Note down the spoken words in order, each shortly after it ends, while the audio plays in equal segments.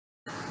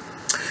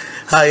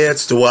Hi,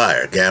 it's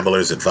Dwyer,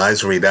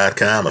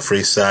 GamblersAdvisory.com, a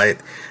free site,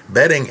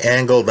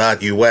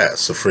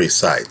 BettingAngle.us, a free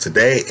site.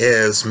 Today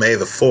is May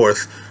the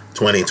 4th,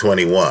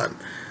 2021.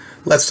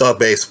 Let's talk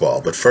baseball,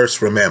 but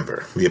first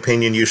remember, the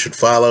opinion you should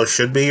follow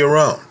should be your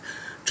own.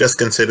 Just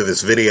consider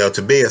this video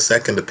to be a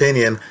second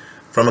opinion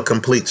from a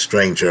complete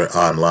stranger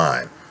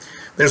online.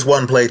 There's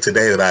one play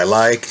today that I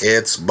like.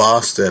 It's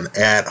Boston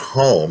at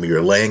home.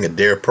 You're laying a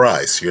dear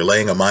price. You're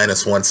laying a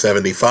minus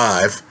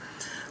 175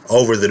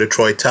 over the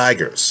Detroit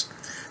Tigers.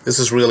 This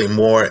is really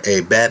more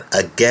a bet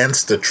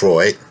against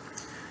Detroit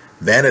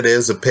than it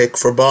is a pick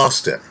for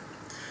Boston.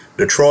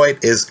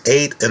 Detroit is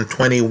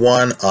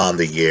 8-21 on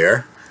the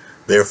year.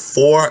 They're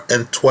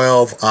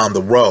 4-12 on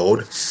the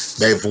road.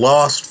 They've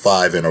lost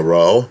 5 in a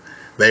row.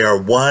 They are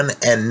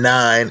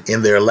 1-9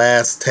 in their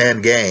last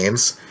 10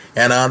 games.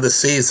 And on the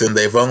season,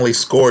 they've only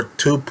scored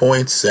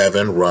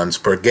 2.7 runs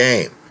per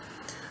game.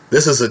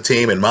 This is a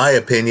team, in my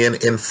opinion,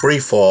 in free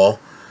fall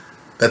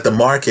that the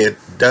market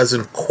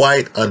doesn't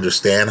quite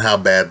understand how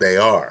bad they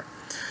are.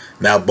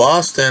 Now,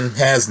 Boston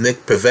has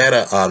Nick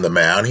Pivetta on the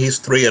mound. He's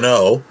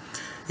 3-0.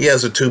 He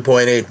has a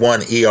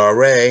 2.81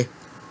 ERA.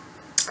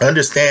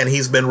 Understand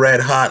he's been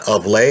red hot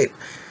of late.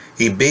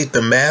 He beat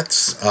the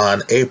Mets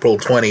on April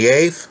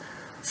 28th.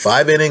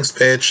 5 innings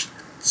pitched,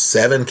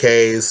 7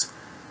 Ks,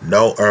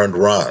 no earned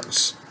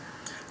runs.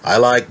 I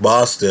like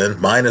Boston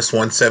minus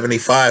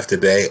 175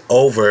 today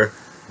over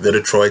the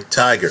Detroit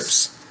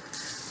Tigers.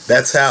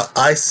 That's how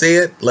I see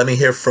it. Let me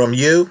hear from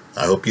you.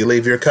 I hope you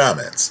leave your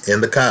comments in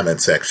the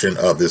comment section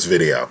of this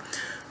video.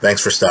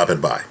 Thanks for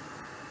stopping by.